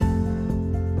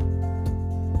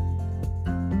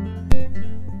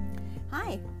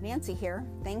Nancy here.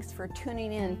 Thanks for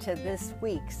tuning in to this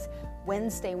week's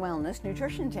Wednesday Wellness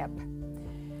Nutrition Tip.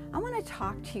 I want to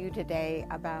talk to you today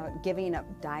about giving up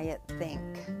diet think,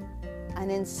 and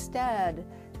instead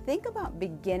think about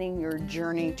beginning your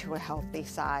journey to a healthy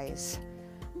size.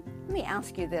 Let me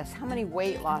ask you this: how many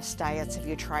weight loss diets have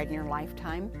you tried in your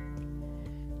lifetime?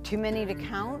 Too many to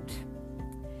count?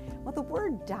 Well, the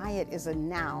word diet is a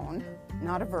noun,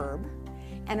 not a verb,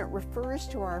 and it refers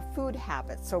to our food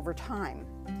habits over time.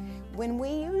 When we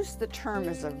use the term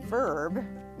as a verb,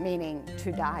 meaning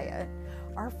to diet,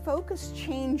 our focus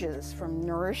changes from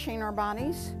nourishing our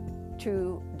bodies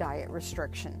to diet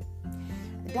restriction.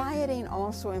 Dieting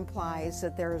also implies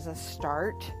that there is a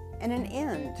start and an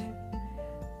end.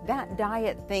 That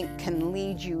diet think can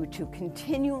lead you to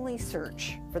continually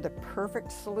search for the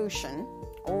perfect solution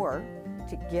or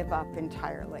to give up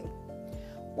entirely.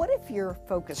 What if your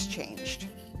focus changed?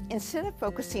 Instead of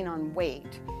focusing on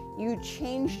weight, you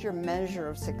changed your measure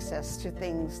of success to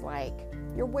things like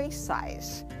your waist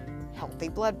size, healthy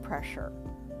blood pressure,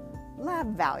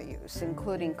 lab values,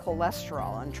 including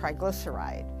cholesterol and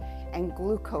triglyceride, and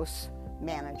glucose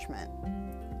management,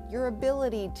 your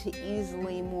ability to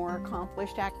easily more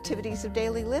accomplished activities of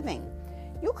daily living.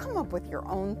 You'll come up with your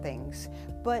own things,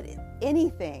 but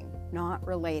anything not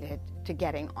related to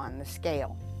getting on the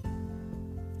scale.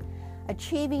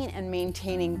 Achieving and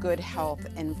maintaining good health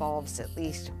involves at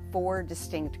least 4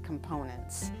 distinct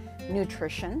components: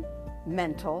 nutrition,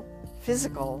 mental,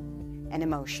 physical, and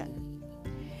emotion.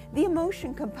 The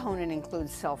emotion component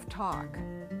includes self-talk.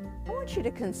 I want you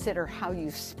to consider how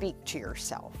you speak to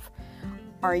yourself.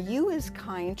 Are you as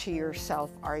kind to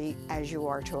yourself as you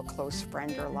are to a close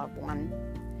friend or loved one?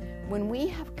 When we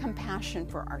have compassion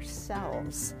for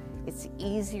ourselves, it's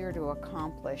easier to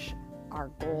accomplish our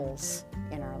goals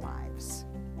in our lives.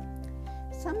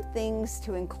 Some things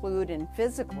to include in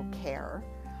physical care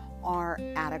are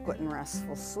adequate and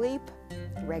restful sleep,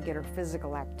 regular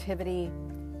physical activity,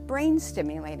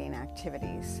 brain-stimulating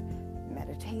activities,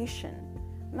 meditation,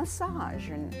 massage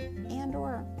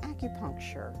and/or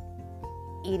acupuncture,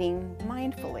 eating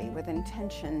mindfully with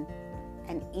intention,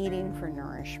 and eating for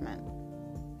nourishment.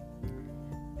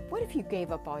 What if you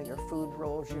gave up all your food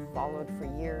rules you followed for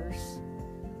years,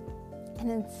 and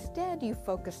instead you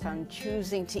focused on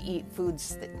choosing to eat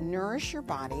foods that nourish your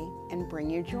body and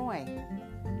bring you joy?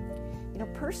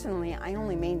 Personally, I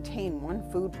only maintain one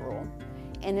food rule,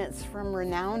 and it's from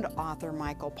renowned author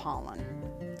Michael Pollan.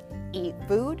 Eat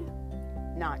food,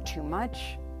 not too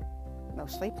much,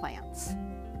 mostly plants.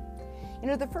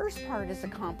 The first part is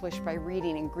accomplished by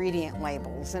reading ingredient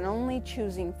labels and only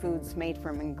choosing foods made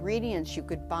from ingredients you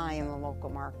could buy in the local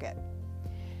market.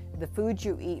 The food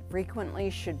you eat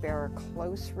frequently should bear a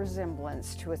close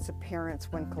resemblance to its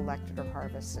appearance when collected or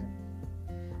harvested.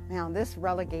 Now, this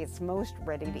relegates most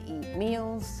ready-to-eat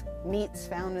meals, meats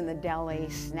found in the deli,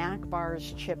 snack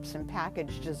bars, chips, and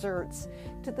packaged desserts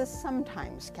to the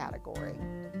sometimes category.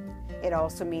 It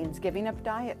also means giving up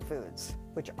diet foods,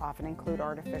 which often include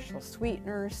artificial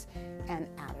sweeteners and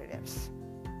additives.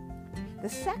 The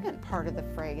second part of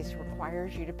the phrase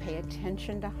requires you to pay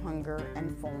attention to hunger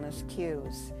and fullness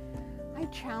cues. I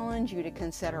challenge you to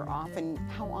consider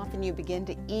how often you begin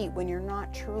to eat when you're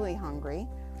not truly hungry,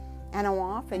 and how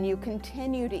often you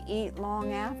continue to eat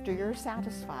long after you're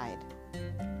satisfied.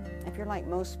 If you're like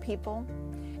most people,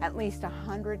 at least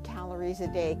 100 calories a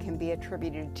day can be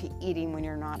attributed to eating when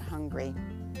you're not hungry.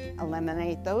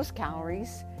 Eliminate those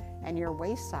calories and your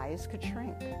waist size could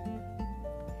shrink.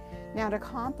 Now, to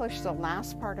accomplish the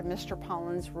last part of Mr.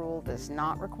 Pollan's rule does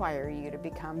not require you to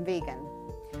become vegan.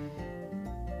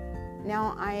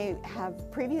 Now, I have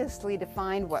previously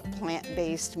defined what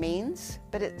plant-based means,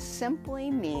 but it simply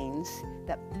means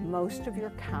that most of your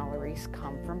calories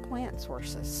come from plant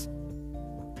sources.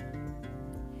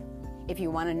 If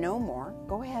you want to know more,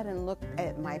 go ahead and look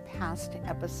at my past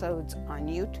episodes on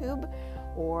YouTube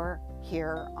or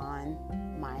here on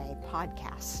my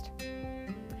podcast.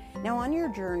 Now, on your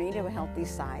journey to a healthy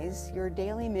size, your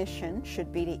daily mission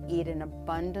should be to eat an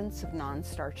abundance of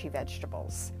non-starchy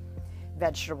vegetables.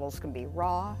 Vegetables can be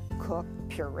raw, cooked,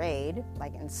 pureed,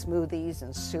 like in smoothies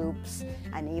and soups,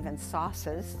 and even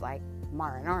sauces like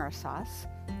marinara sauce,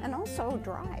 and also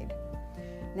dried.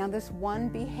 Now, this one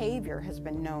behavior has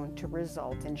been known to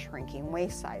result in shrinking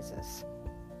waist sizes.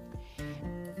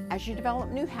 As you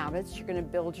develop new habits, you're going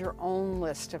to build your own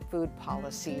list of food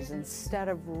policies instead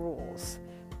of rules.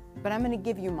 But I'm going to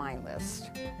give you my list.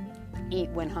 Eat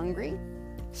when hungry.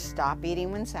 Stop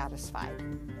eating when satisfied.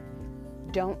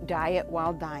 Don't diet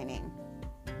while dining.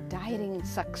 Dieting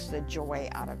sucks the joy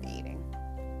out of eating.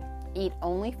 Eat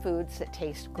only foods that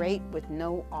taste great with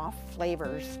no off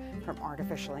flavors from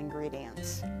artificial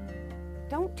ingredients.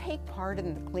 Don't take part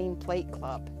in the Clean Plate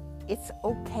Club. It's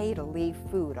okay to leave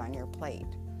food on your plate.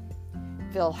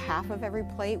 Fill half of every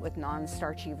plate with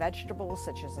non-starchy vegetables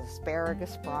such as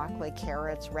asparagus, broccoli,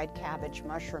 carrots, red cabbage,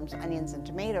 mushrooms, onions, and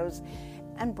tomatoes,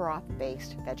 and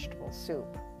broth-based vegetable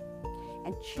soup.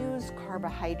 And choose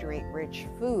carbohydrate-rich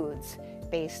foods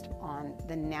based on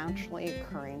the naturally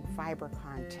occurring fiber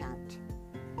content.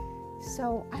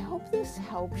 So I hope this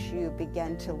helps you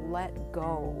begin to let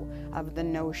go of the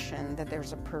notion that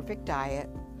there's a perfect diet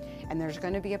and there's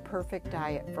going to be a perfect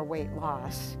diet for weight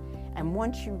loss. And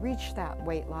once you reach that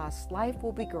weight loss, life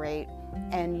will be great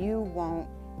and you won't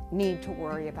need to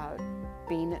worry about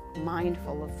being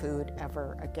mindful of food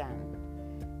ever again.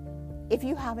 If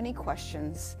you have any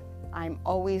questions, I'm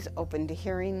always open to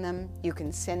hearing them. You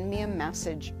can send me a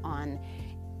message on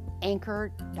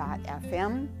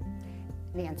anchor.fm,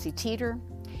 Nancy Teeter,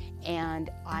 and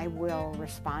I will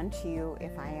respond to you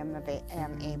if I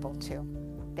am able to.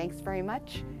 Thanks very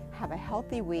much. Have a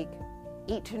healthy week.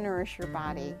 Eat to nourish your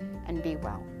body and be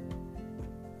well.